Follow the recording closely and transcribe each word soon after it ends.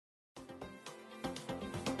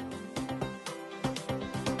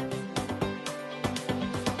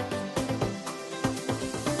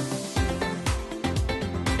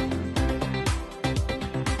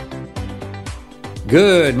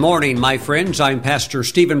Good morning, my friends. I'm Pastor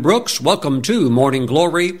Stephen Brooks. Welcome to Morning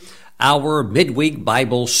Glory, our midweek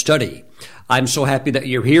Bible study. I'm so happy that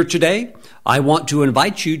you're here today. I want to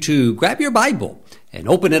invite you to grab your Bible and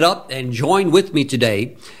open it up and join with me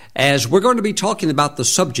today as we're going to be talking about the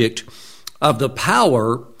subject of the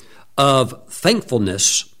power of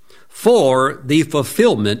thankfulness for the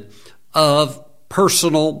fulfillment of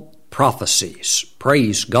personal prophecies.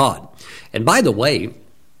 Praise God. And by the way,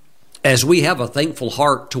 as we have a thankful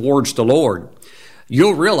heart towards the Lord,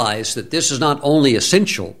 you'll realize that this is not only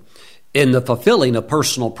essential in the fulfilling of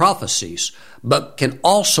personal prophecies, but can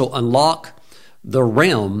also unlock the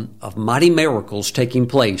realm of mighty miracles taking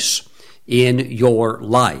place in your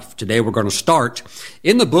life. Today we're going to start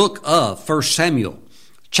in the book of 1 Samuel,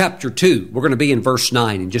 chapter 2. We're going to be in verse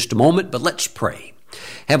 9 in just a moment, but let's pray.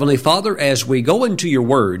 Heavenly Father, as we go into your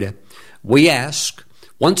word, we ask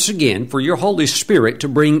once again for your Holy Spirit to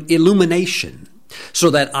bring illumination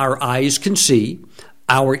so that our eyes can see,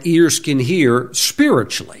 our ears can hear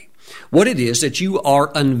spiritually what it is that you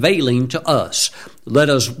are unveiling to us. Let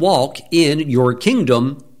us walk in your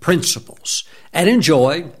kingdom principles and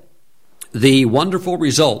enjoy the wonderful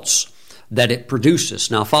results that it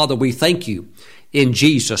produces. Now, Father, we thank you in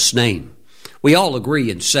Jesus' name. We all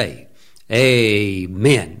agree and say,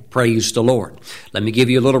 Amen. Praise the Lord. Let me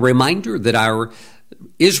give you a little reminder that our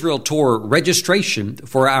Israel Tour registration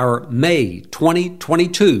for our May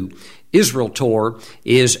 2022 Israel Tour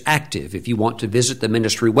is active. If you want to visit the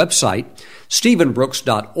ministry website,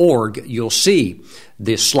 stephenbrooks.org, you'll see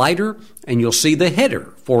the slider and you'll see the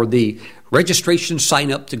header for the registration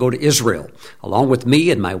sign up to go to Israel. Along with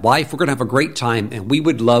me and my wife, we're going to have a great time and we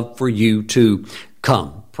would love for you to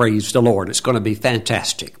come. Praise the Lord. It's going to be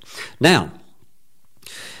fantastic. Now,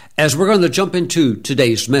 as we're going to jump into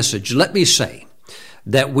today's message, let me say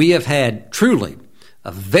that we have had truly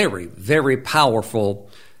a very, very powerful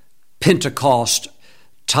Pentecost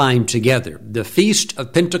time together. The Feast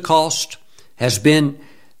of Pentecost has been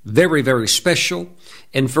very, very special.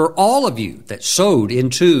 And for all of you that sowed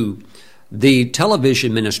into the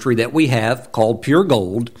television ministry that we have called Pure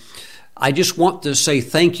Gold, I just want to say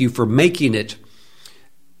thank you for making it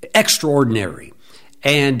extraordinary.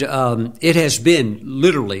 And it has been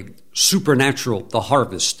literally supernatural, the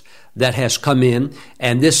harvest that has come in,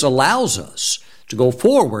 and this allows us to go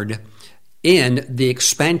forward in the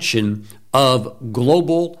expansion of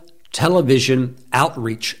global television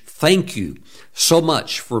outreach. Thank you so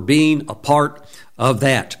much for being a part of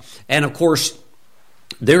that. And of course,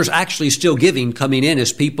 there's actually still giving coming in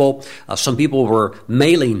as people, some people were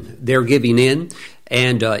mailing their giving in,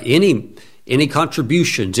 and any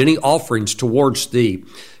contributions, any offerings towards the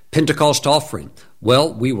Pentecost offering,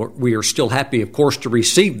 well, we are still happy, of course, to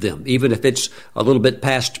receive them. Even if it's a little bit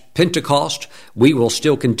past Pentecost, we will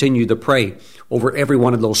still continue to pray over every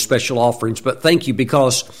one of those special offerings. But thank you,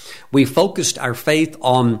 because we focused our faith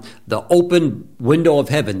on the open window of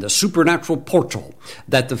heaven, the supernatural portal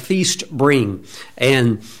that the feast bring.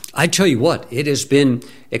 And I tell you what, it has been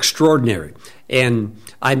extraordinary. And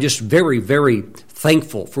I'm just very, very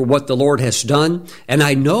thankful for what the Lord has done. And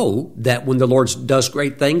I know that when the Lord does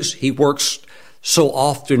great things, He works so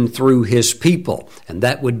often through His people. And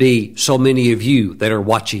that would be so many of you that are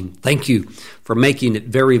watching. Thank you for making it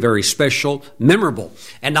very, very special, memorable.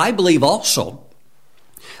 And I believe also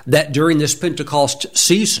that during this Pentecost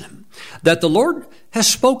season, that the Lord has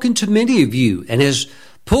spoken to many of you and has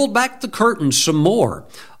pulled back the curtain some more,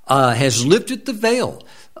 has lifted the veil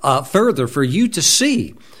further for you to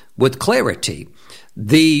see with clarity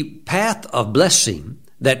the path of blessing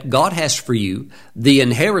that God has for you, the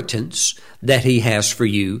inheritance that He has for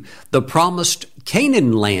you, the promised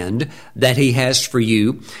Canaan land that He has for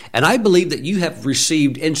you. And I believe that you have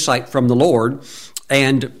received insight from the Lord.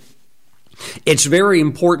 And it's very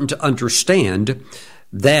important to understand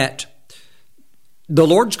that the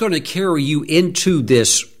Lord's going to carry you into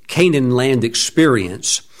this Canaan land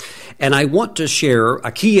experience. And I want to share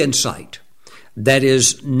a key insight that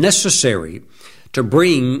is necessary to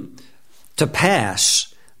bring to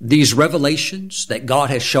pass these revelations that God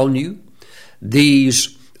has shown you,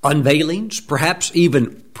 these unveilings, perhaps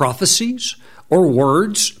even prophecies or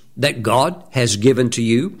words that God has given to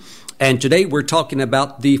you. And today we're talking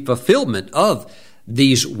about the fulfillment of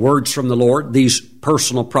these words from the Lord, these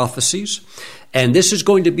personal prophecies. And this is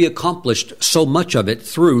going to be accomplished, so much of it,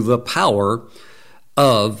 through the power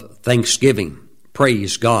of thanksgiving.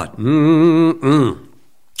 Praise God.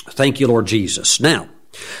 Thank you, Lord Jesus. Now,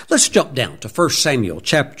 let's jump down to 1 Samuel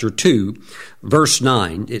chapter 2, verse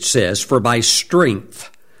 9. It says, "For by strength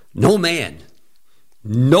no man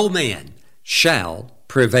shall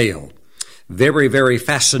prevail." Very, very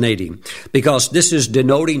fascinating, because this is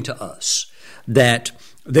denoting to us that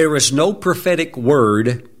there is no prophetic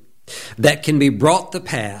word that can be brought to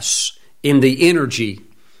pass in the energy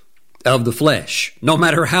of the flesh. No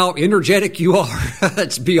matter how energetic you are,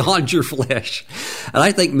 it's beyond your flesh. And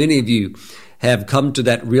I think many of you have come to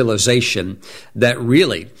that realization that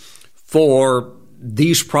really, for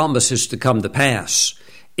these promises to come to pass,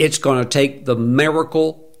 it's going to take the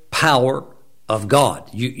miracle power of God.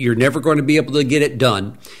 You're never going to be able to get it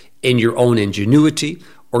done in your own ingenuity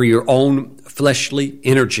or your own fleshly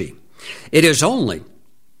energy. It is only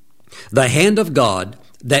the hand of God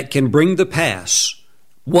that can bring to pass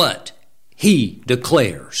what He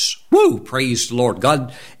declares. Woo! Praise the Lord.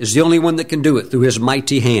 God is the only one that can do it through His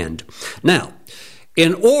mighty hand. Now,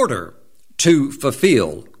 in order to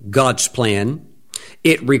fulfill God's plan,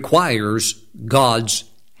 it requires God's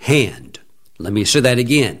hand. Let me say that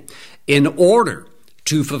again. In order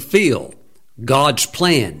to fulfill God's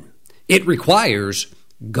plan, it requires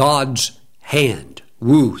God's hand.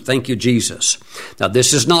 Woo, thank you, Jesus. Now,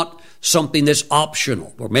 this is not something that's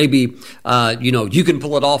optional, or maybe, you can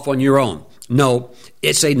pull it off on your own. No,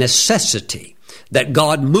 it's a necessity that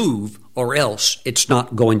God move, or else it's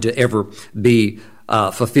not going to ever be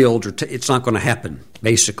fulfilled, or it's not going to happen,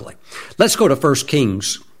 basically. Let's go to 1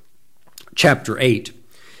 Kings chapter 8,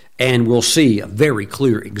 and we'll see a very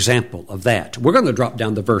clear example of that. We're going to drop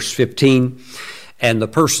down to verse 15, and the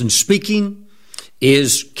person speaking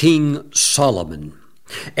is King Solomon.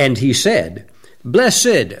 And he said,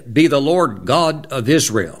 "Blessed be the Lord God of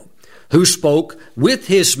Israel, who spoke with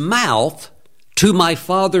His mouth to my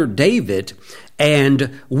father David,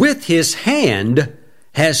 and with His hand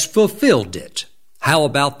has fulfilled it." How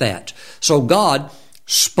about that? So God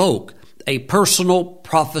spoke a personal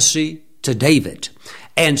prophecy to David.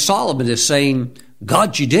 And Solomon is saying,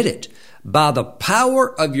 God, you did it. By the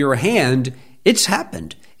power of your hand, it's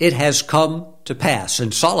happened. It has come to pass.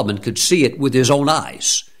 And Solomon could see it with his own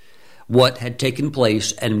eyes, what had taken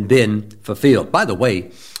place and been fulfilled. By the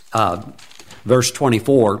way, verse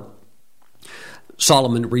 24,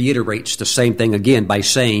 Solomon reiterates the same thing again by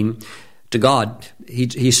saying to God,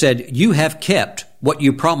 he said, "You have kept what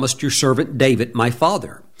you promised your servant David, my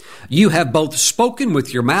father. You have both spoken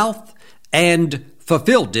with your mouth and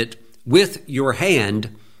fulfilled it with your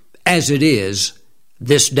hand, as it is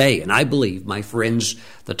this day." And I believe, my friends,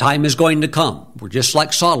 the time is going to come. We're just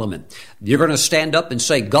like Solomon. You're going to stand up and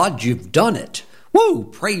say, God, you've done it. Woo!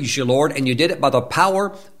 Praise you, Lord. And you did it by the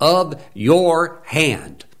power of your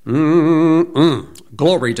hand.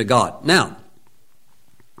 Glory to God. Now,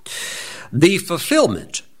 the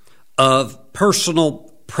fulfillment of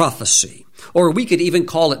personal prophecy, or we could even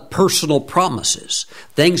call it personal promises,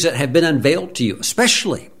 things that have been unveiled to you,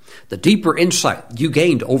 especially the deeper insight you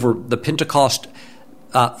gained over the Pentecost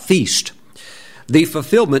feast. The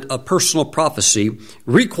fulfillment of personal prophecy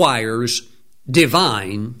requires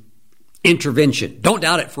divine intervention. Don't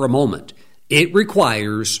doubt it for a moment. It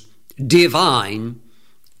requires divine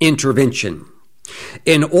intervention.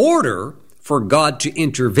 In order for God to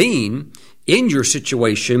intervene in your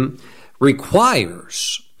situation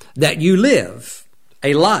requires that you live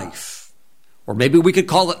a life, or maybe we could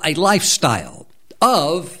call it a lifestyle,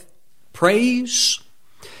 of praise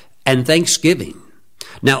and thanksgiving.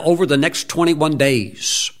 Now, over the next 21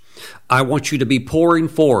 days, I want you to be pouring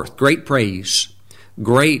forth great praise,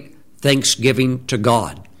 great thanksgiving to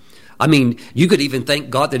God. I mean, you could even thank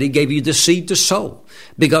God that He gave you the seed to sow,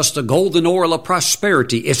 because the golden oil of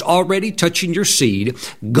prosperity is already touching your seed.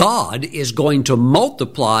 God is going to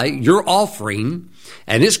multiply your offering,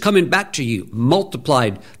 and it's coming back to you,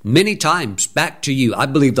 multiplied many times back to you. I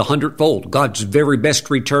believe the 100-fold, God's very best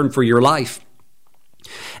return for your life.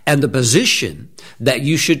 And the position that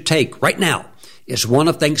you should take right now is one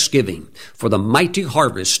of thanksgiving for the mighty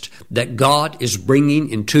harvest that God is bringing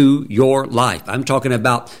into your life. I'm talking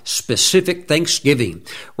about specific thanksgiving,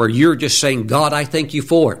 where you're just saying, God, I thank you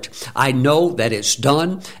for it. I know that it's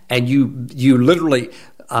done, and you literally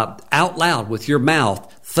out loud with your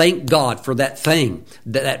mouth thank God for that thing,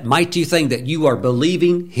 that mighty thing that you are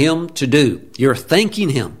believing Him to do. You're thanking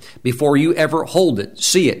Him before you ever hold it,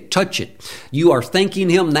 see it, touch it. You are thanking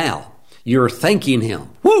Him now. You're thanking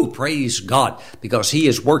Him. Woo! Praise God, because He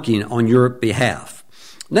is working on your behalf.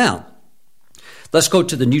 Now, let's go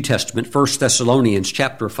to the New Testament, 1 Thessalonians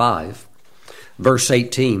chapter 5, verse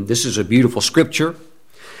 18. This is a beautiful scripture.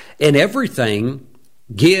 In everything,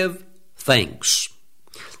 give thanks.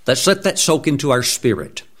 Let's let that soak into our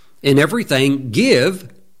spirit. In everything,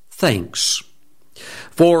 give thanks.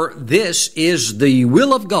 For this is the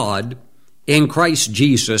will of God in Christ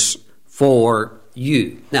Jesus for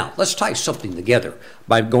you. Now, let's tie something together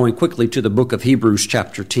by going quickly to the book of Hebrews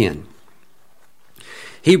chapter 10.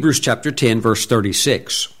 Hebrews chapter 10, verse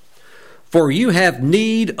 36. For you have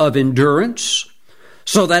need of endurance,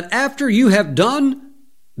 so that after you have done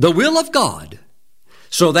the will of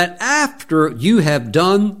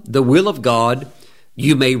God,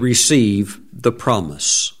 you may receive the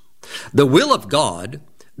promise. The will of God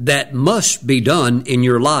that must be done in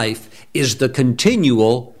your life is the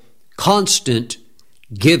continual, constant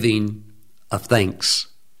giving of thanks.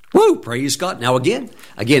 Woo! Praise God. Now again,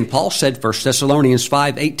 Paul said, 1 Thessalonians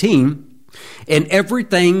 5:18, in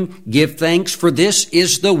everything give thanks, for this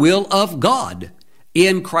is the will of God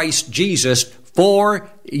in Christ Jesus for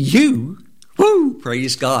you. Woo!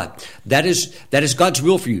 Praise God. That is God's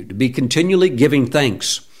will for you, to be continually giving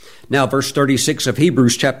thanks. Now, verse 36 of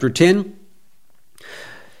Hebrews chapter 10,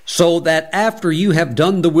 so that after you have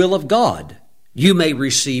done the will of God, you may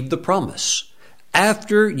receive the promise.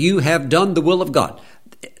 After you have done the will of God.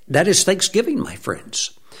 That is thanksgiving, my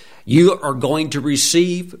friends. You are going to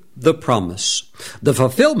receive the promise. The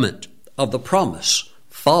fulfillment of the promise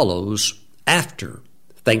follows after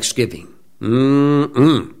thanksgiving.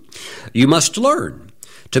 You must learn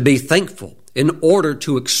to be thankful in order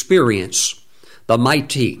to experience the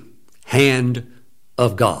mighty hand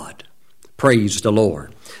of God. Praise the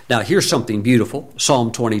Lord. Now, here's something beautiful.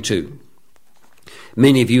 Psalm 22.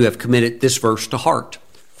 Many of you have committed this verse to heart.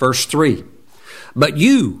 Verse 3. But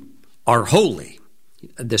you are holy.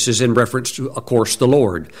 This is in reference to, of course, the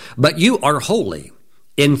Lord. But you are holy,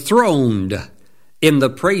 enthroned in the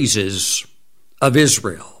praises of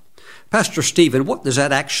Israel. Pastor Stephen, what does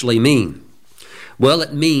that actually mean? Well,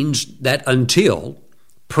 it means that until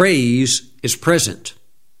praise is present,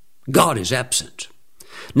 God is absent.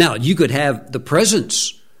 Now, you could have the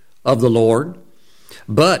presence of the Lord,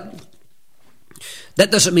 but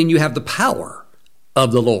that doesn't mean you have the power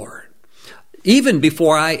of the Lord. Even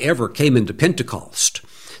before I ever came into Pentecost,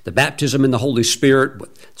 the baptism in the Holy Spirit,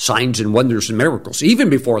 with signs and wonders and miracles, even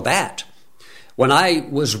before that, when I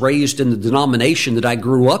was raised in the denomination that I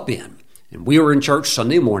grew up in, and we were in church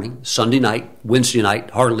Sunday morning, Sunday night, Wednesday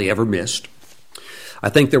night, hardly ever missed. I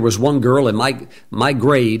think there was one girl in my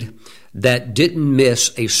grade that didn't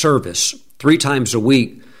miss a service 3 times a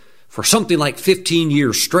week for something like 15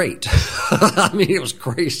 years straight. I mean, it was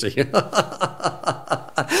crazy.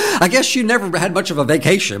 I guess she never had much of a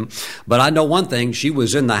vacation, but I know one thing, she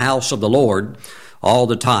was in the house of the Lord all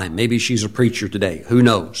the time. Maybe she's a preacher today. Who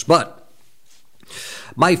knows? But,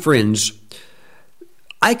 my friends,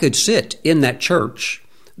 I could sit in that church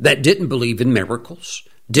that didn't believe in miracles,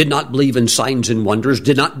 did not believe in signs and wonders,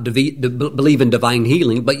 did not believe in divine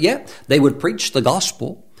healing, but yet they would preach the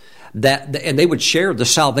gospel, and they would share the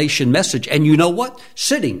salvation message. And you know what?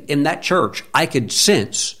 Sitting in that church, I could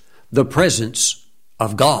sense the presence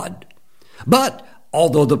of God. But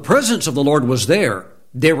although the presence of the Lord was there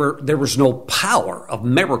was no power of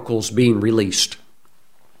miracles being released.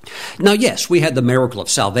 Now, yes, we had the miracle of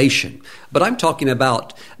salvation, but I'm talking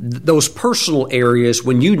about those personal areas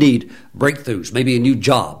when you need breakthroughs, maybe a new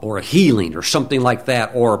job or a healing or something like that,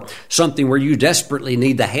 or something where you desperately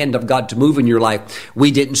need the hand of God to move in your life. We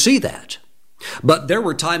didn't see that. But there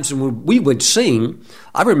were times when we would sing.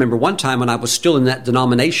 I remember one time when I was still in that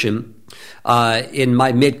denomination in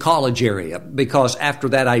my mid-college area, because after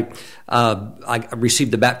that I received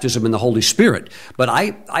the baptism in the Holy Spirit. But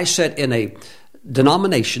I sat in a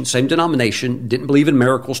denomination, same denomination, didn't believe in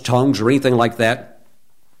miracles, tongues, or anything like that.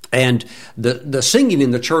 And the singing in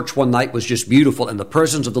the church one night was just beautiful, and the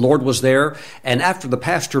presence of the Lord was there. And after the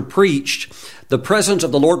pastor preached, the presence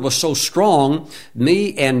of the Lord was so strong,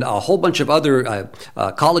 me and a whole bunch of other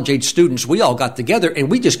college-age students, we all got together, and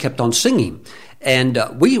we just kept on singing. And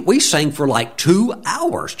we sang for like 2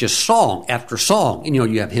 hours, just song after song. And,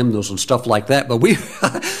 you have hymnals and stuff like that. But we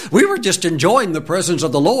we were just enjoying the presence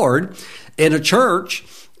of the Lord in a church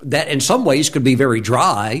that in some ways could be very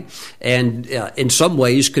dry, and in some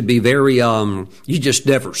ways could be very, you just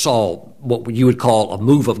never saw what you would call a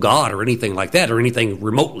move of God or anything like that, or anything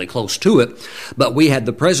remotely close to it. But we had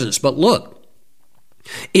the presence. But look,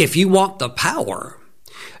 if you want the power,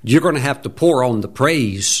 you're going to have to pour on the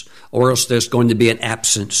praise, or else there's going to be an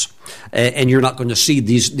absence. And you're not going to see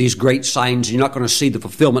these great signs. You're not going to see the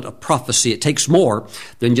fulfillment of prophecy. It takes more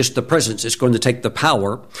than just the presence. It's going to take the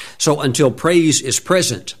power. So until praise is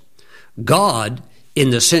present, God,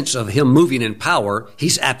 in the sense of Him moving in power,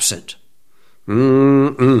 He's absent.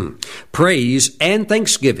 Praise and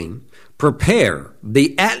thanksgiving prepare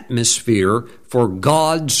the atmosphere for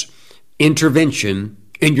God's intervention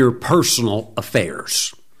in your personal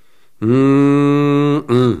affairs. But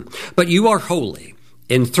you are holy,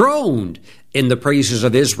 enthroned in the praises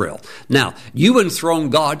of Israel. Now, you enthrone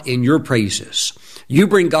God in your praises. You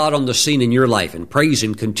bring God on the scene in your life and praise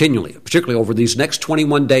Him continually, particularly over these next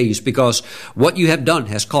 21 days, because what you have done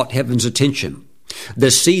has caught heaven's attention.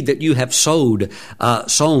 The seed that you have sown,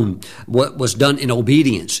 what was done in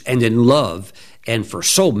obedience and in love, and for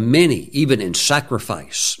so many, even in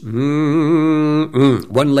sacrifice.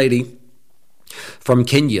 One lady from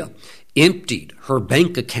Kenya emptied her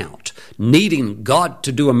bank account, needing God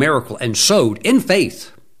to do a miracle, and sowed in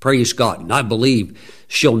faith. Praise God. And I believe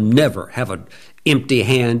she'll never have an empty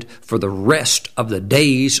hand for the rest of the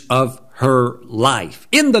days of her life.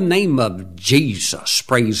 In the name of Jesus,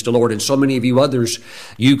 praise the Lord. And so many of you others,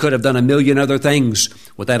 you could have done a million other things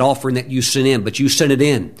with that offering that you sent in, but you sent it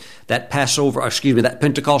in, that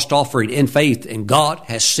Pentecost offering in faith, and God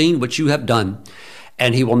has seen what you have done,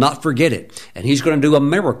 and He will not forget it. And He's going to do a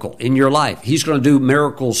miracle in your life. He's going to do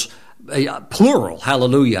miracles, plural,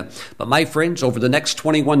 hallelujah. But my friends, over the next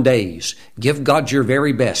 21 days, give God your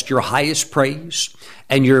very best, your highest praise,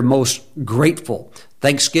 and your most grateful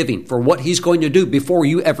thanksgiving for what He's going to do before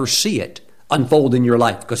you ever see it unfold in your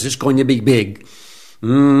life, because it's going to be big.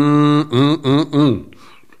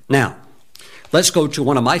 Now, let's go to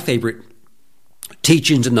one of my favorite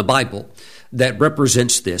teachings in the Bible that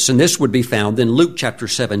represents this, and this would be found in Luke chapter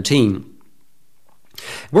 17.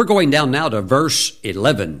 We're going down now to verse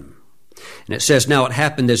 11. And it says, "Now it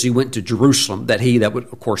happened as He went to Jerusalem, that He," that would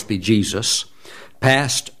of course be Jesus,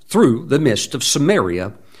 "passed through the midst of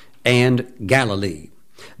Samaria and Galilee.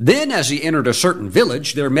 Then as He entered a certain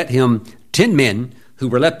village, there met Him 10 men who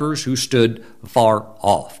were lepers, who stood far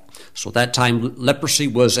off." So at that time, leprosy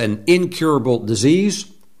was an incurable disease.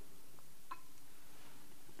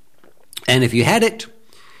 And if you had it,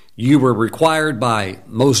 you were required by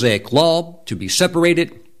Mosaic law to be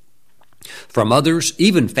separated from others,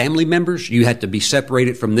 even family members. You had to be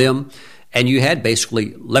separated from them. And you had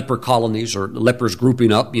basically leper colonies or lepers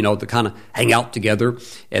grouping up, to kind of hang out together.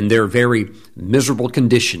 And they're very miserable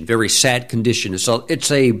condition, very sad condition. So it's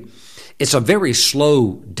a very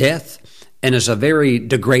slow death, and it's a very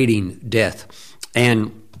degrading death.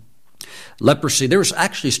 And leprosy, there's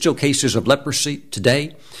actually still cases of leprosy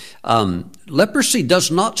today. Leprosy does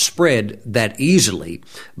not spread that easily,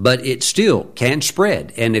 but it still can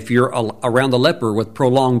spread. And if you're around the leper with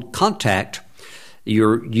prolonged contact,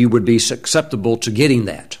 you would be susceptible to getting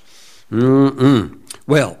that.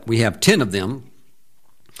 Well, we have 10 of them,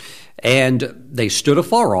 and they stood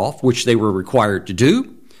afar off, which they were required to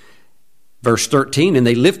do. Verse 13, "And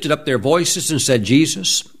they lifted up their voices and said,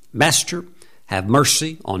 'Jesus, Master, have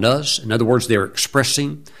mercy on us.'" In other words, they're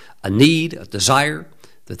expressing a need, a desire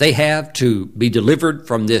that they have to be delivered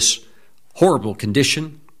from this horrible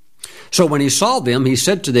condition. "So when He saw them, He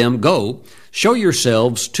said to them, 'Go, show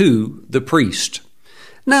yourselves to the priest.'"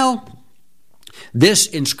 Now, this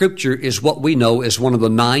in Scripture is what we know as one of the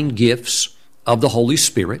 9 gifts of the Holy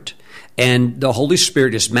Spirit, and the Holy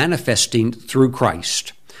Spirit is manifesting through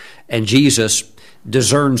Christ. And Jesus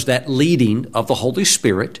discerns that leading of the Holy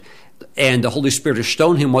Spirit, and the Holy Spirit has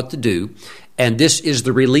shown Him what to do, and this is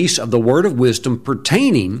the release of the word of wisdom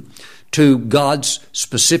pertaining to God's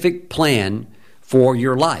specific plan for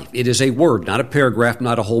your life. It is a word, not a paragraph,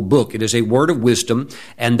 not a whole book. It is a word of wisdom,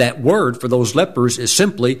 and that word for those lepers is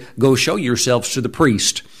simply, "Go show yourselves to the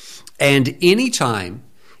priest." And anytime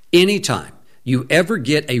you ever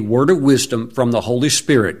get a word of wisdom from the Holy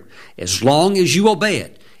Spirit, as long as you obey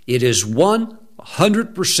it, it is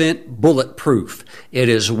 100% bulletproof. It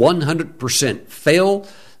is 100% fail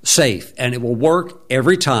safe, and it will work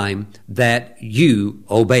every time that you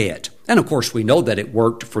obey it. And of course, we know that it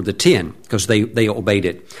worked for the 10 because they obeyed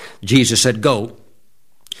it. Jesus said, "Go,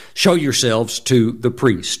 show yourselves to the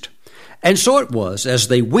priest." And so it was, as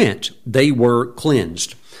they went, they were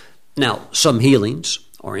cleansed. Now, some healings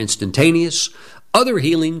are instantaneous. Other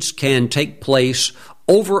healings can take place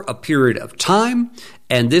over a period of time.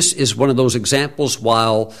 And this is one of those examples.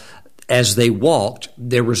 While as they walked,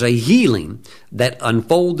 there was a healing that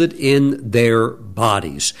unfolded in their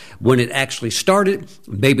bodies. When it actually started,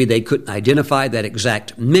 maybe they couldn't identify that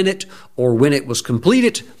exact minute, or when it was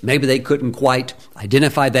completed, maybe they couldn't quite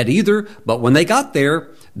identify that either. But when they got there,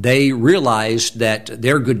 they realized that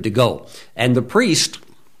they're good to go. And the priests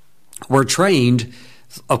were trained,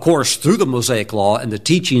 of course, through the Mosaic law and the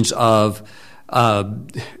teachings of,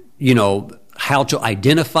 how to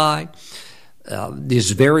identify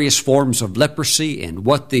these various forms of leprosy, and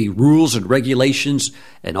what the rules and regulations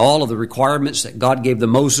and all of the requirements that God gave to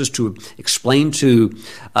Moses to explain to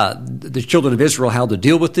the children of Israel how to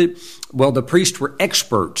deal with it. Well, the priests were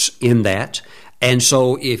experts in that. And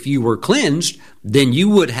so if you were cleansed, then you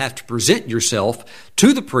would have to present yourself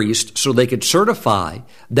to the priest so they could certify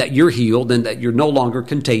that you're healed and that you're no longer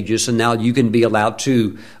contagious, and now you can be allowed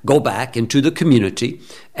to go back into the community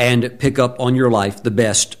and pick up on your life the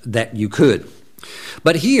best that you could.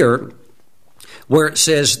 But here, where it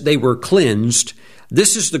says they were cleansed,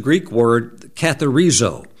 this is the Greek word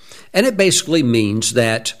katharizo, and it basically means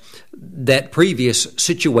that that previous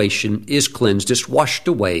situation is cleansed, it's washed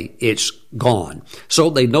away, it's gone. So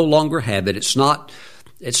they no longer have it. It's not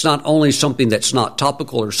only something that's not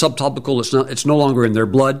topical or subtopical, it's no longer in their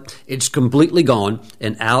blood. It's completely gone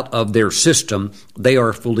and out of their system. They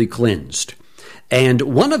are fully cleansed. And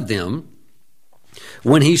one of them,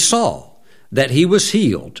 when he saw that he was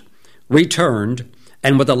healed, returned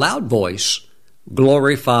and with a loud voice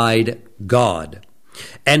glorified God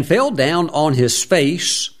and fell down on his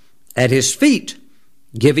face at his feet,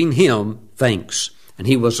 giving him thanks. And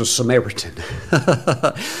he was a Samaritan.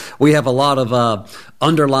 We have a lot of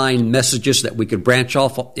underlying messages that we could branch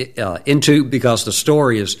off into, because the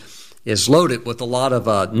story is loaded with a lot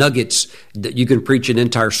of nuggets that you can preach an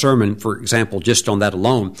entire sermon, for example, just on that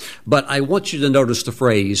alone. But I want you to notice the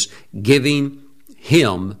phrase, giving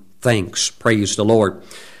him thanks. Praise the Lord.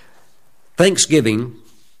 Thanksgiving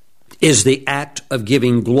is the act of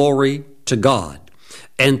giving glory to God.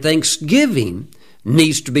 And thanksgiving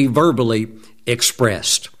needs to be verbally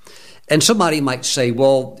expressed. And somebody might say,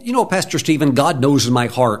 well, Pastor Stephen, God knows in my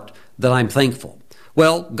heart that I'm thankful.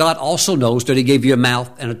 Well, God also knows that he gave you a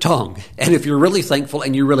mouth and a tongue. And if you're really thankful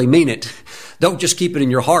and you really mean it, don't just keep it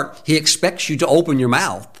in your heart. He expects you to open your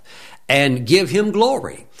mouth and give him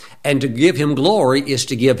glory. And to give him glory is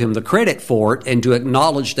to give him the credit for it and to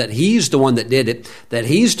acknowledge that he's the one that did it, that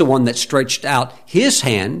he's the one that stretched out his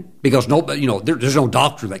hand, because there's no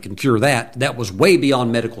doctor that can cure that. That was way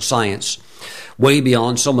beyond medical science, way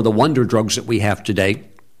beyond some of the wonder drugs that we have today.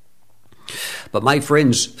 But my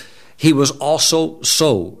friends, he was also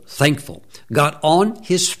so thankful, got on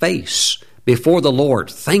his face before the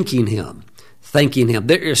Lord, thanking him.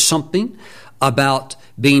 There is something about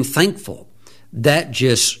being thankful that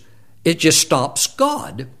just stops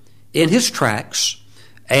God in his tracks.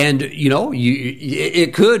 And,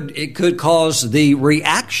 it could cause the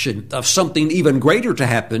reaction of something even greater to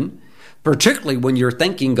happen, particularly when you're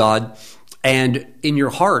thanking God and in your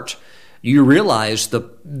heart you realize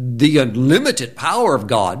the unlimited power of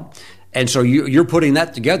God. And so you're putting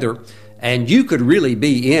that together, and you could really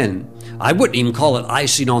be I wouldn't even call it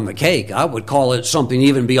icing on the cake. I would call it something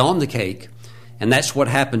even beyond the cake. And that's what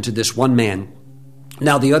happened to this one man.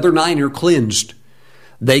 Now, the other 9 are cleansed.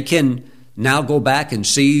 They can now go back and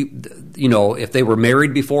see, if they were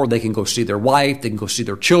married before, they can go see their wife, they can go see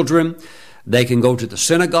their children, they can go to the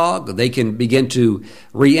synagogue, they can begin to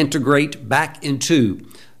reintegrate back into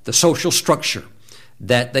the social structure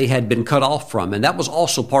that they had been cut off from. And that was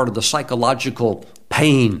also part of the psychological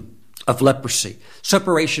pain of leprosy,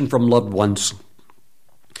 separation from loved ones.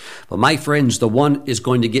 But my friends, the one is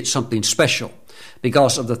going to get something special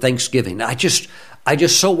because of the Thanksgiving. I just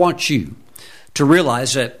so want you to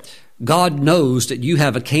realize that God knows that you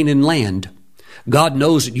have a Canaan land. God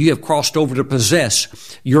knows that you have crossed over to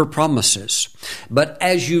possess your promises. But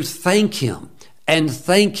as you thank him,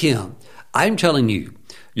 I'm telling you,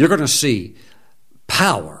 you're going to see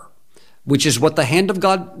power, which is what the hand of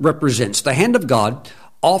God represents. The hand of God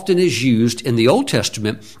often is used in the Old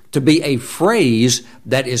Testament to be a phrase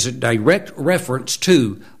that is a direct reference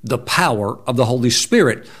to the power of the Holy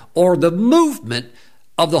Spirit or the movement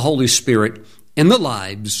of the Holy Spirit in the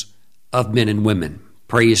lives of men and women.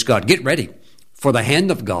 Praise God. Get ready for the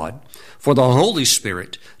hand of God, for the Holy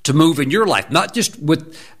Spirit to move in your life, not just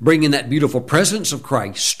with bringing that beautiful presence of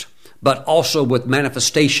Christ, but also with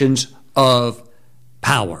manifestations of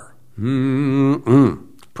power.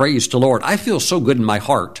 Praise the Lord. I feel so good in my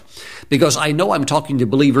heart because I know I'm talking to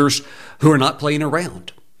believers who are not playing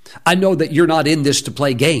around. I know that you're not in this to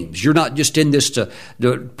play games. You're not just in this to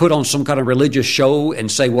put on some kind of religious show and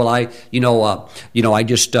say, well,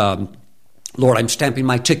 Lord, I'm stamping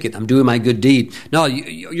my ticket. I'm doing my good deed. No,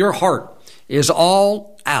 your heart is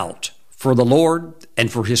all out for the Lord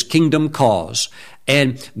and for his kingdom cause.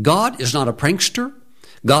 And God is not a prankster.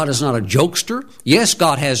 God is not a jokester. Yes,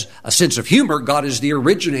 God has a sense of humor. God is the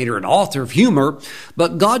originator and author of humor,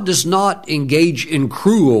 but God does not engage in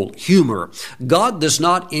cruel humor. God does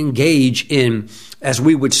not engage in, as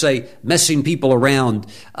we would say, messing people around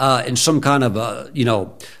in some kind of,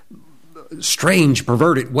 strange,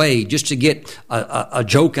 perverted way just to get a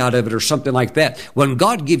joke out of it or something like that. When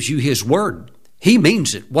God gives you his word, he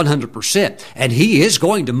means it 100%, and he is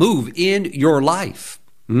going to move in your life.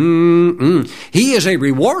 He is a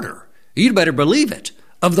rewarder, you'd better believe it,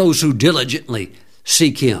 of those who diligently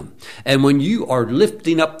seek Him. And when you are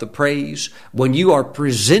lifting up the praise, when you are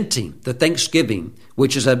presenting the thanksgiving,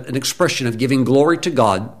 which is an expression of giving glory to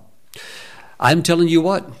God, I'm telling you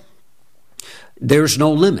what, there's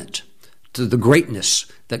no limit to the greatness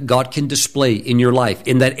that God can display in your life,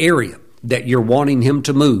 in that area that you're wanting Him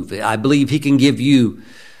to move. I believe He can give you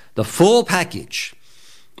the full package.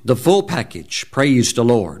 The full package. Praise the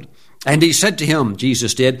Lord. And He said to him,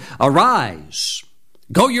 Jesus did, arise,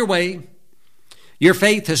 go your way. Your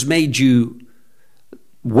faith has made you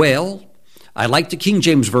well. I like the King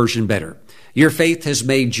James Version better. Your faith has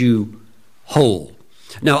made you whole.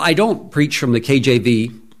 Now, I don't preach from the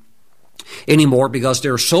KJV anymore because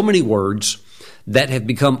there are so many words that have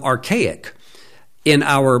become archaic in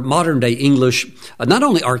our modern day English. Not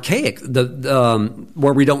only archaic,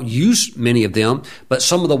 where we don't use many of them, but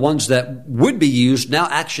some of the ones that would be used now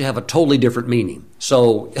actually have a totally different meaning.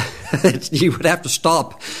 So you would have to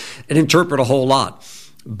stop and interpret a whole lot.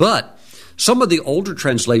 But some of the older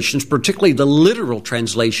translations, particularly the literal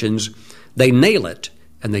translations, they nail it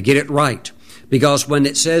and they get it right. Because when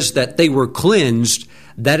it says that they were cleansed,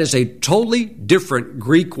 that is a totally different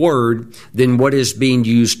Greek word than what is being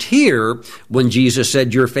used here when Jesus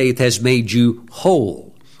said, your faith has made you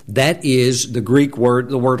whole. That is the Greek word.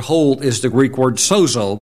 The word whole is the Greek word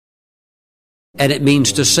sozo, and it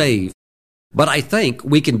means to save. But I think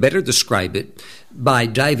we can better describe it by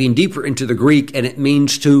diving deeper into the Greek, and it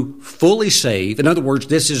means to fully save. In other words,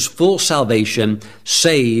 this is full salvation,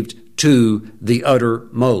 saved to the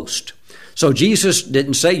uttermost. So Jesus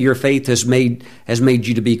didn't say your faith has made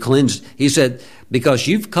you to be cleansed. He said, because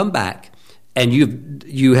you've come back and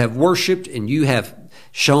you have worshiped and you have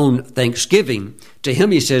shown thanksgiving to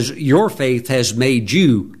Him, He says, your faith has made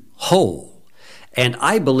you whole. And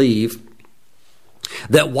I believe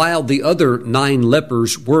that while the other 9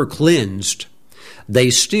 lepers were cleansed, they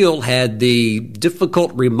still had the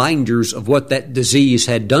difficult reminders of what that disease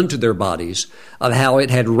had done to their bodies, of how it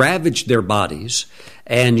had ravaged their bodies.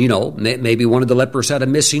 And, maybe one of the lepers had a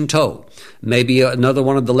missing toe. Maybe another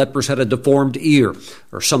one of the lepers had a deformed ear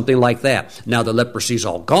or something like that. Now, the leprosy's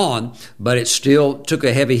all gone, but it still took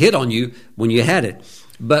a heavy hit on you when you had it.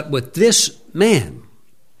 But with this man,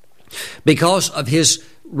 because of his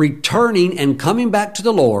returning and coming back to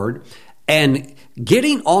the Lord and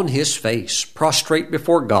getting on his face, prostrate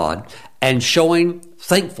before God, and showing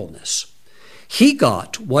thankfulness, he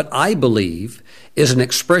got what I believe is an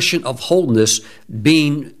expression of wholeness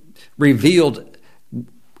being revealed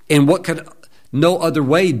in what could no other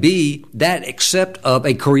way be that except of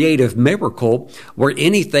a creative miracle where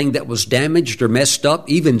anything that was damaged or messed up,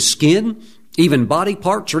 even skin, even body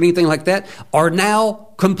parts or anything like that, are now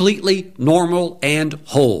completely normal and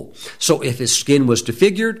whole. So if his skin was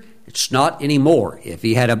disfigured, it's not anymore. If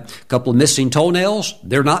he had a couple of missing toenails,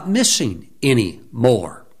 they're not missing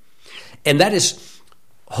anymore. And that is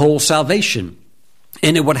whole salvation.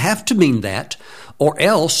 And it would have to mean that, or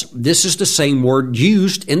else this is the same word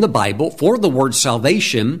used in the Bible for the word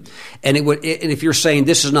salvation. And if you're saying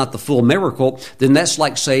this is not the full miracle, then that's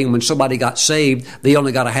like saying when somebody got saved, they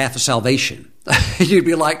only got a half of salvation. You'd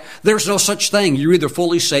be like, there's no such thing. You're either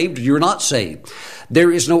fully saved or you're not saved.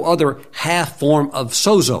 There is no other half form of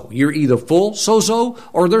sozo. You're either full sozo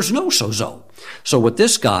or there's no sozo. So with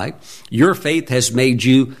this guy, your faith has made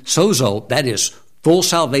you sozo. That is full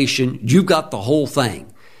salvation. You got the whole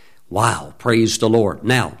thing. Wow. Praise the Lord.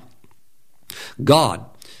 Now, God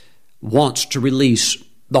wants to release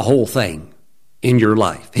the whole thing in your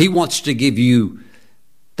life. He wants to give you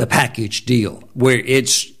the package deal where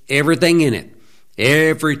it's everything in it.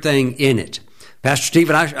 Everything in it. Pastor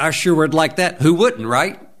Stephen, I sure would like that. Who wouldn't,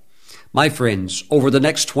 right? My friends, over the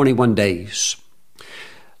next 21 days,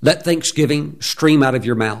 let thanksgiving stream out of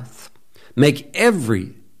your mouth. Make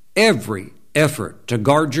every effort to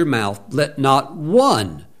guard your mouth. Let not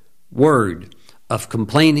one word of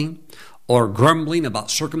complaining or grumbling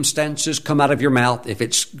about circumstances come out of your mouth. If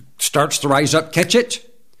it starts to rise up, catch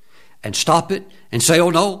it and stop it and say, oh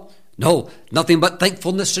no, nothing but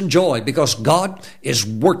thankfulness and joy because God is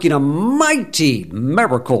working a mighty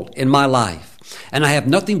miracle in my life. And I have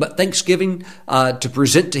nothing but thanksgiving to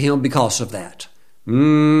present to Him because of that.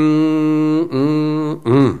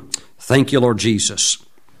 Thank you, Lord Jesus.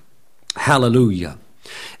 Hallelujah.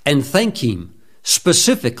 And thank Him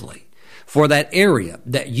specifically for that area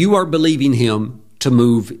that you are believing Him to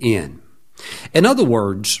move in. In other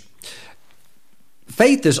words,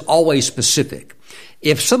 faith is always specific.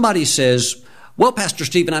 If somebody says, well, Pastor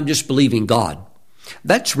Stephen, I'm just believing God,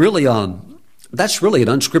 that's really an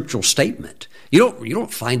unscriptural statement. You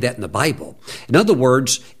don't find that in the Bible. In other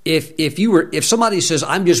words, if somebody says,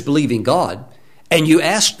 I'm just believing God, and you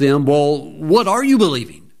ask them, well, what are you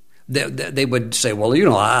believing? They would say, well,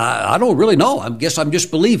 I don't really know. I guess I'm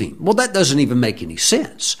just believing. Well, that doesn't even make any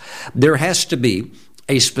sense. There has to be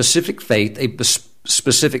a specific faith, a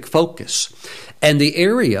specific focus. And the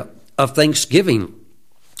area of thanksgiving,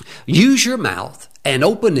 use your mouth and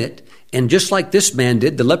open it. And just like this man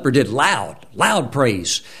did, the leper did loud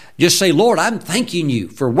praise. Just say, Lord, I'm thanking you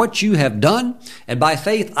for what you have done. And by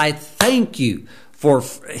faith, I thank you for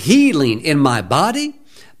healing in my body,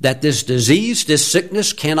 that this disease, this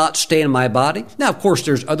sickness cannot stay in my body. Now, of course,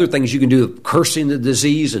 there's other things you can do, cursing the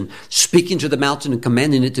disease and speaking to the mountain and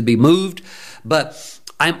commanding it to be moved. But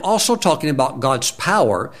I'm also talking about God's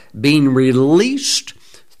power being released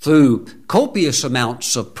through copious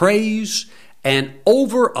amounts of praise and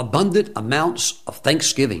overabundant amounts of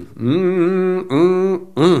thanksgiving.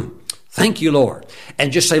 Thank you, Lord.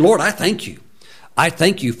 And just say, Lord, I thank you. I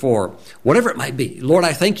thank you for whatever it might be. Lord,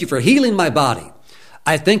 I thank you for healing my body.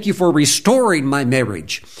 I thank you for restoring my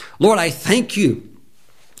marriage. Lord, I thank you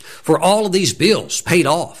for all of these bills paid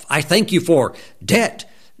off. I thank you for debt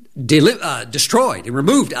destroyed and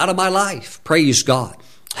removed out of my life. Praise God.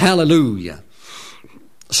 Hallelujah.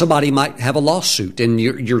 Somebody might have a lawsuit and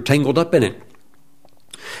you're tangled up in it.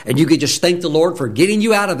 And you could just thank the Lord for getting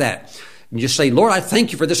you out of that. And just say, Lord, I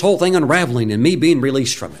thank you for this whole thing unraveling and me being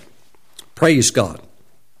released from it. Praise God.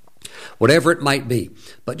 Whatever it might be.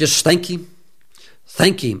 But just thank Him.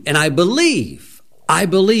 Thank Him. And I believe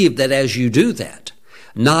that as you do that,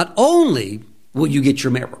 not only will you get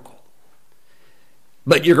your miracle,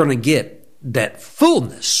 but you're going to get that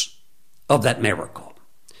fullness of that miracle.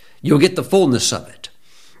 You'll get the fullness of it.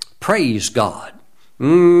 Praise God.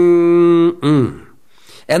 And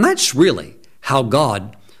that's really how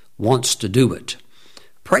God wants to do it.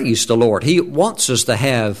 Praise the Lord. He wants us to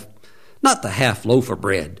have not the half loaf of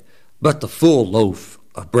bread, but the full loaf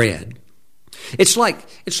of bread. It's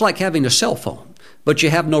like having a cell phone, but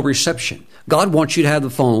you have no reception. God wants you to have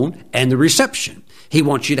the phone and the reception. He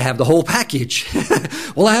wants you to have the whole package.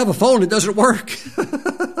 Well, I have a phone, it doesn't work.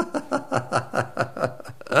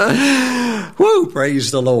 Woo,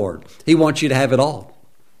 praise the Lord. He wants you to have it all.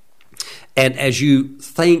 And as you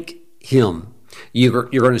thank Him, you're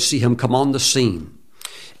going to see Him come on the scene.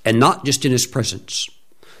 And not just in His presence,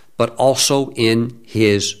 but also in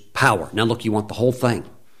His power. Now look, you want the whole thing.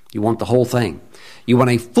 You want the whole thing. You want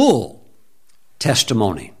a full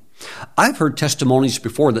testimony. I've heard testimonies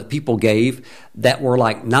before that people gave that were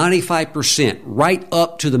like 95% right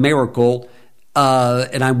up to the miracle,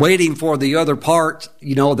 and I'm waiting for the other part,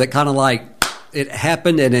 that kind of like it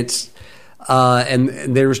happened, and it's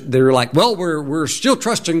and they're like, well, we're still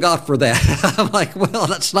trusting God for that. I'm like, well,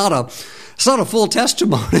 that's not a full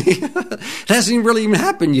testimony. It hasn't really even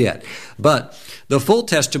happened yet. But the full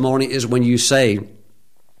testimony is when you say,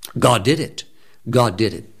 God did it. God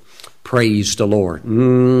did it. Praise the Lord.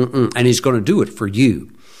 And He's going to do it for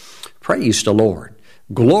you. Praise the Lord.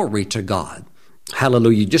 Glory to God.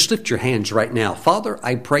 Hallelujah. Just lift your hands right now. Father,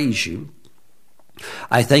 I praise you.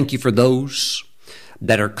 I thank you for those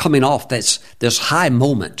that are coming off this high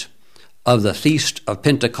moment of the Feast of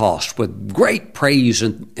Pentecost with great praise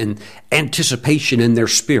and anticipation in their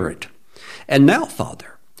spirit. And now,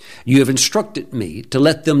 Father, you have instructed me to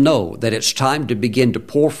let them know that it's time to begin to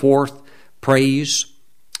pour forth praise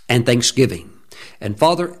and thanksgiving. And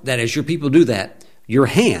Father, that as your people do that, your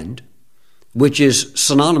hand, which is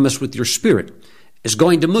synonymous with your spirit, is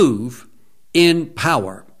going to move in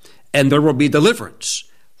power. And there will be deliverance,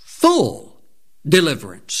 full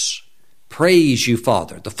deliverance. Praise you,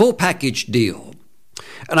 Father, the full package deal.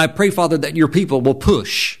 And I pray, Father, that your people will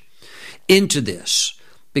push into this,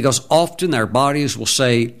 because often our bodies will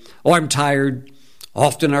say, oh, I'm tired.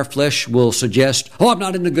 Often our flesh will suggest, oh, I'm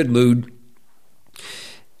not in a good mood.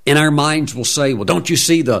 And our minds will say, well, don't you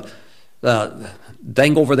see the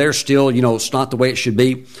thing over there still, it's not the way it should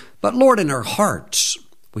be. But Lord, in our hearts,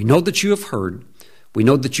 we know that you have heard. We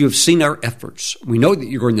know that you have seen our efforts. We know that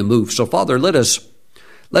you're going to move. So, Father, let us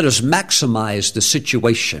maximize the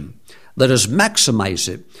situation. Let us maximize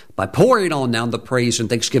it by pouring on now the praise and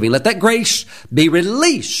thanksgiving. Let that grace be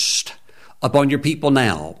released upon your people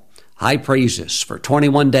now. High praises for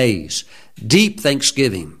 21 days. Deep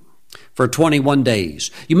thanksgiving for 21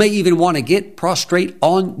 days. You may even want to get prostrate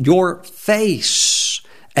on your face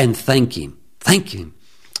and thank Him. Thank Him.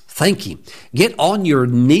 Thank Him. Get on your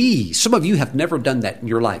knees. Some of you have never done that in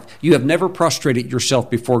your life. You have never prostrated yourself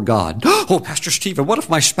before God. Oh, Pastor Stephen, what if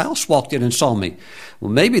my spouse walked in and saw me?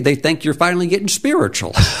 Well, maybe they think you're finally getting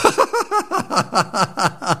spiritual.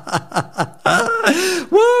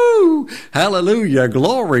 Woo! Hallelujah.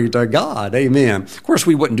 Glory to God. Amen. Of course,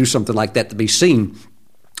 we wouldn't do something like that to be seen.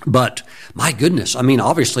 But my goodness, I mean,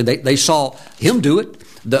 obviously they saw him do it,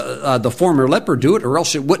 the former leper do it, or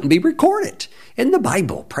else it wouldn't be recorded in the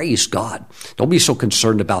Bible. Praise God. Don't be so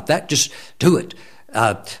concerned about that. Just do it.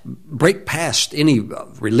 Break past any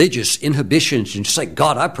religious inhibitions and say,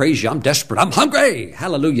 God, I praise you. I'm desperate. I'm hungry.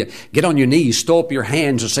 Hallelujah. Get on your knees, throw up your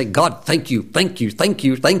hands and say, God, thank you, thank you, thank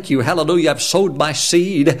you, thank you. Hallelujah. I've sowed my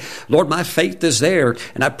seed. Lord, my faith is there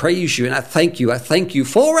and I praise you and I thank you. I thank you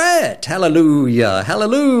for it. Hallelujah.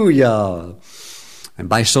 Hallelujah. And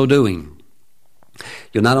by so doing,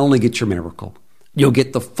 you'll not only get your miracle, you'll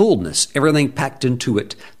get the fullness, everything packed into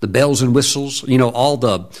it, the bells and whistles,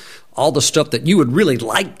 all the stuff that you would really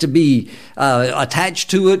like to be attached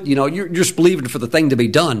to it. You're just believing for the thing to be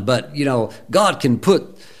done. But, God can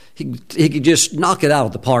He can just knock it out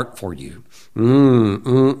of the park for you.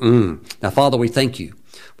 Now, Father, we thank you.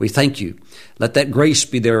 We thank you. Let that grace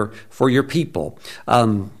be there for your people.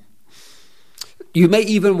 You may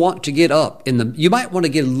even want to get up you might want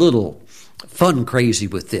to get a little fun crazy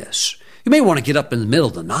with this. You may want to get up in the middle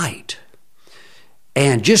of the night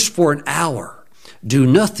and just for an hour, do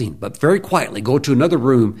nothing but very quietly go to another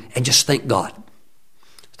room and just thank God.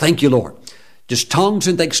 Thank you, Lord. Just tongues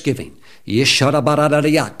and thanksgiving. God,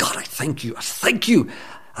 I thank you. I thank you.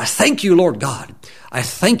 I thank you, Lord God. I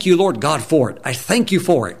thank you, Lord God, for it. I thank you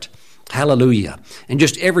for it. Hallelujah. And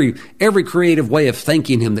just every creative way of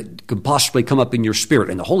thanking Him that could possibly come up in your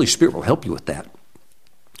spirit. And the Holy Spirit will help you with that.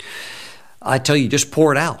 I tell you, just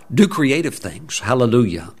pour it out. Do creative things.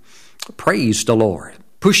 Hallelujah. Praise the Lord.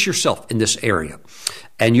 Push yourself in this area,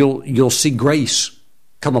 and you'll see grace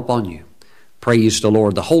come upon you. Praise the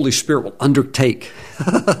Lord. The Holy Spirit will undertake,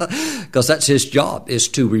 because that's His job, is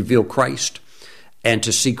to reveal Christ and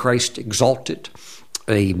to see Christ exalted.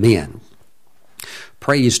 Amen.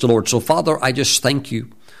 Praise the Lord. So, Father, I just thank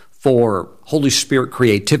you for Holy Spirit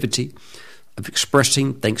creativity of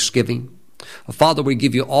expressing thanksgiving. Father, we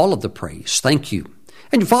give you all of the praise. Thank you.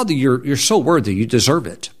 And Father, you're so worthy. You deserve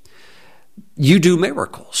it. You do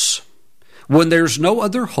miracles. When there's no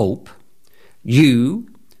other hope, you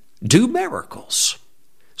do miracles.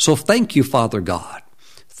 So thank you, Father God.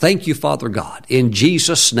 Thank you, Father God. In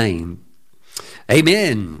Jesus' name,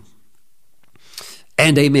 amen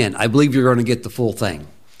and amen. I believe you're going to get the full thing.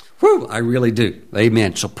 Whew, I really do.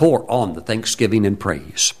 Amen. So pour on the thanksgiving and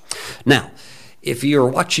praise. Now, if you're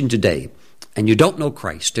watching today and you don't know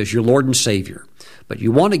Christ as your Lord and Savior, but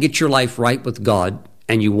you want to get your life right with God,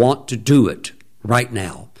 and you want to do it right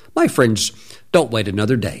now, my friends, don't wait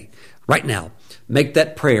another day. Right now, make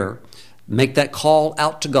that prayer, make that call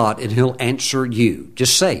out to God, and He'll answer you.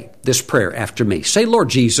 Just say this prayer after me. Say, Lord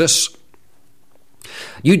Jesus,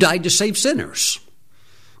 you died to save sinners.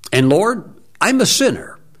 And Lord, I'm a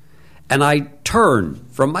sinner, and I turn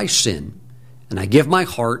from my sin, and I give my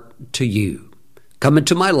heart to you. Come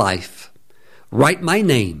into my life, write my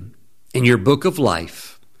name in your book of life.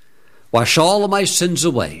 Wash all of my sins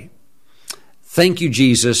away. Thank you,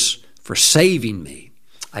 Jesus, for saving me.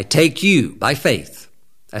 I take you by faith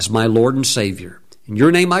as my Lord and Savior. In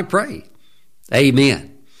your name I pray.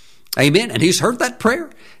 Amen. Amen. And He's heard that prayer,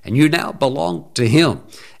 and you now belong to Him.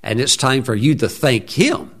 And it's time for you to thank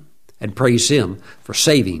Him and praise Him for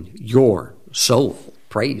saving your soul.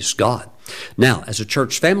 Praise God. Now, as a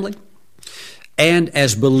church family and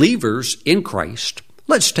as believers in Christ,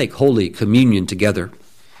 let's take Holy Communion together.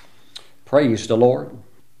 Praise the Lord.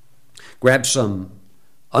 Grab some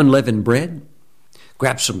unleavened bread.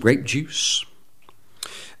 Grab some grape juice.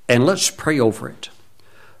 And let's pray over it.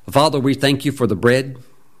 Father, we thank you for the bread,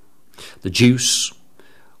 the juice.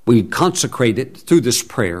 We consecrate it through this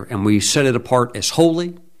prayer, and we set it apart as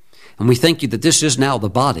holy. And we thank you that this is now the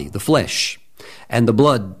body, the flesh, and the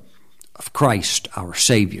blood of Christ, our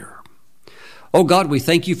Savior. Oh God, we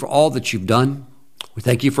thank you for all that you've done. We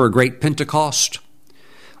thank you for a great Pentecost.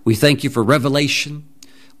 We thank you for revelation.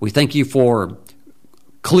 We thank you for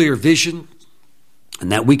clear vision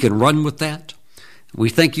and that we can run with that. We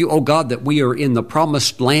thank you, oh God, that we are in the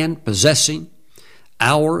promised land possessing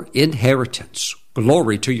our inheritance.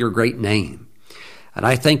 Glory to your great name. And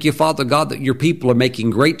I thank you, Father God, that your people are making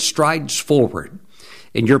great strides forward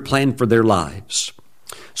in your plan for their lives.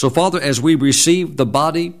 So, Father, as we receive the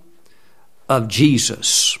body of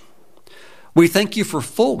Jesus, we thank you for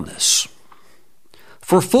fullness.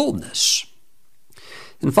 For fullness.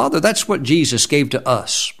 And Father, that's what Jesus gave to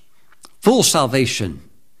us. Full salvation.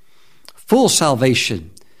 Full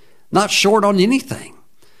salvation. Not short on anything.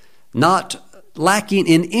 Not lacking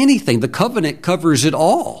in anything. The covenant covers it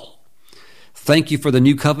all. Thank you for the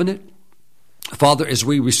new covenant. Father, as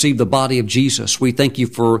we receive the body of Jesus, we thank you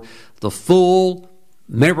for the full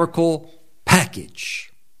miracle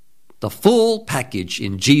package. the full package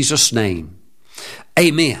in Jesus' name.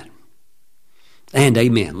 Amen and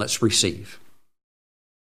amen. Let's receive.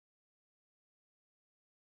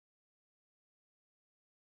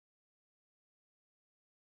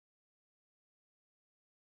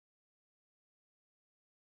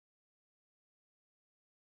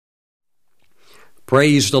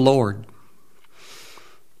 Praise the Lord.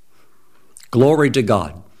 Glory to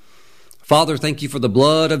God. Father, thank you for the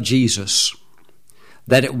blood of Jesus,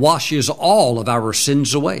 that it washes all of our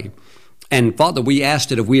sins away. And Father, we ask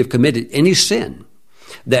that if we have committed any sin,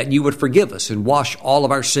 that you would forgive us and wash all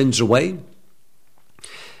of our sins away.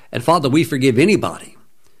 And Father, we forgive anybody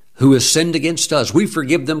who has sinned against us. We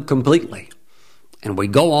forgive them completely. And we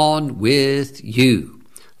go on with you.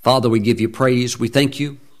 Father, we give you praise. We thank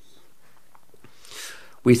you.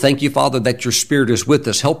 We thank you, Father, that your Spirit is with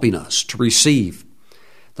us, helping us to receive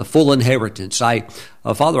the full inheritance.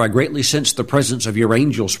 Father, I greatly sense the presence of your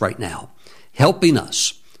angels right now, helping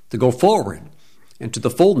us to go forward into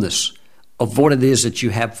the fullness of what it is that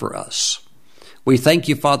you have for us. We thank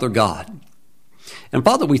you, Father God. And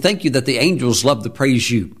Father, we thank you that the angels love to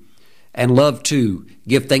praise you and love to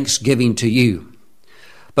give thanksgiving to you.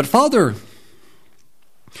 But Father,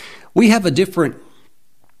 we have a different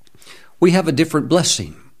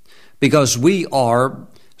blessing, because we are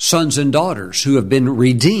sons and daughters who have been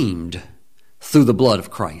redeemed through the blood of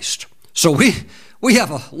Christ. So we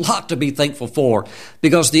have a lot to be thankful for,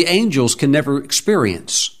 because the angels can never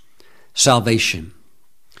experience salvation.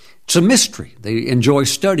 It's a mystery they enjoy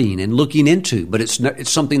studying and looking into, but it's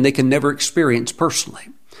something they can never experience personally.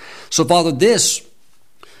 So Father, this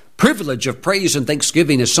privilege of praise and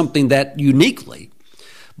thanksgiving is something that uniquely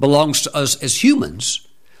belongs to us as humans,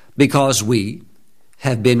 because we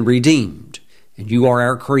have been redeemed, and you are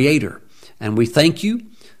our Creator. And we thank you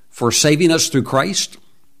for saving us through Christ,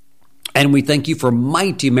 and we thank you for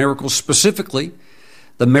mighty miracles, specifically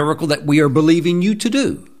the miracle that we are believing you to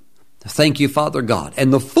do. Thank you, Father God,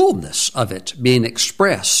 and the fullness of it being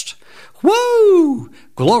expressed. Woo!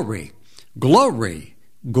 Glory, glory,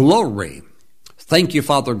 glory. Thank you,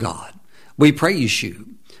 Father God. We praise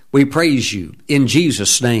you. We praise you in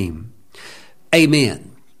Jesus' name. Amen.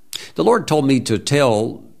 The Lord told me to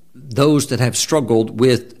tell those that have struggled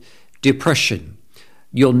with depression,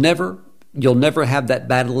 you'll never have that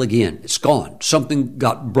battle again. It's gone. Something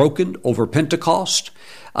got broken over Pentecost.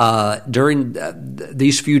 During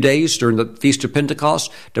these few days, during the Feast of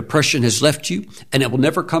Pentecost, depression has left you, and it will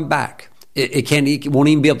never come back. It won't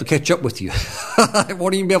even be able to catch up with you. It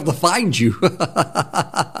won't even be able to find you.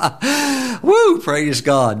 Woo! Praise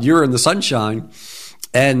God. You're in the sunshine.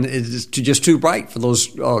 And it's just too bright for those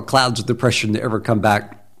clouds of depression to ever come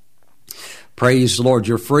back. Praise the Lord,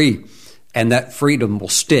 you're free. And that freedom will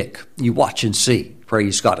stick. You watch and see.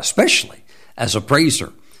 Praise God, especially as a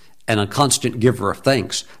praiser and a constant giver of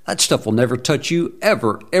thanks. That stuff will never touch you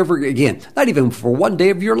ever again. Not even for one day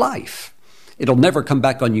of your life. It'll never come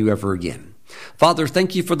back on you ever again. Father,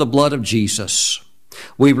 thank you for the blood of Jesus.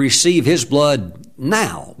 We receive his blood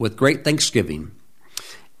now with great thanksgiving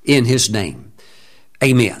in his name.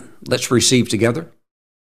 Amen. Let's receive together.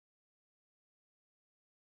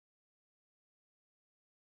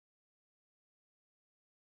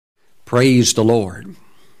 Praise the Lord.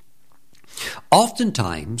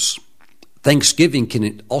 Oftentimes, thanksgiving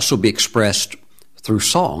can also be expressed through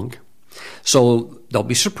song. So don't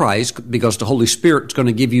be surprised, because the Holy Spirit's going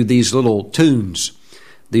to give you these little tunes,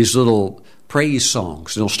 these little praise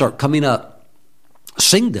songs. They'll start coming up.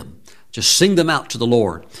 Sing them. Just sing them out to the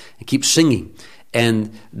Lord and keep singing.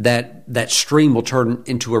 And that stream will turn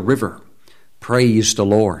into a river. Praise the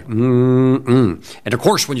Lord. And of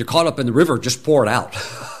course, when you're caught up in the river, just pour it out.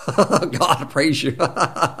 God, praise you.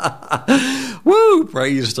 Woo,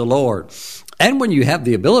 praise the Lord. And when you have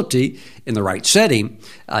the ability in the right setting,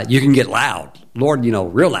 you can get loud. Lord,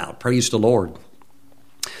 real loud. Praise the Lord.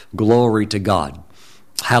 Glory to God.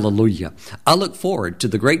 Hallelujah. I look forward to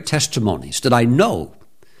the great testimonies that I know,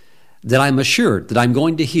 that I'm assured that I'm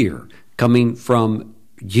going to hear coming from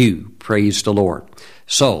you. Praise the Lord.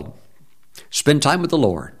 So, spend time with the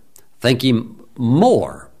Lord. Thank him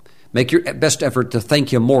more. Make your best effort to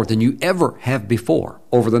thank him more than you ever have before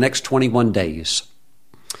over the next 21 days.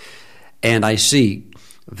 And I see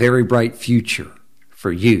a very bright future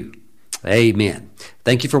for you. Amen.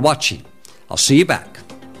 Thank you for watching. I'll see you back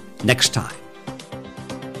next time.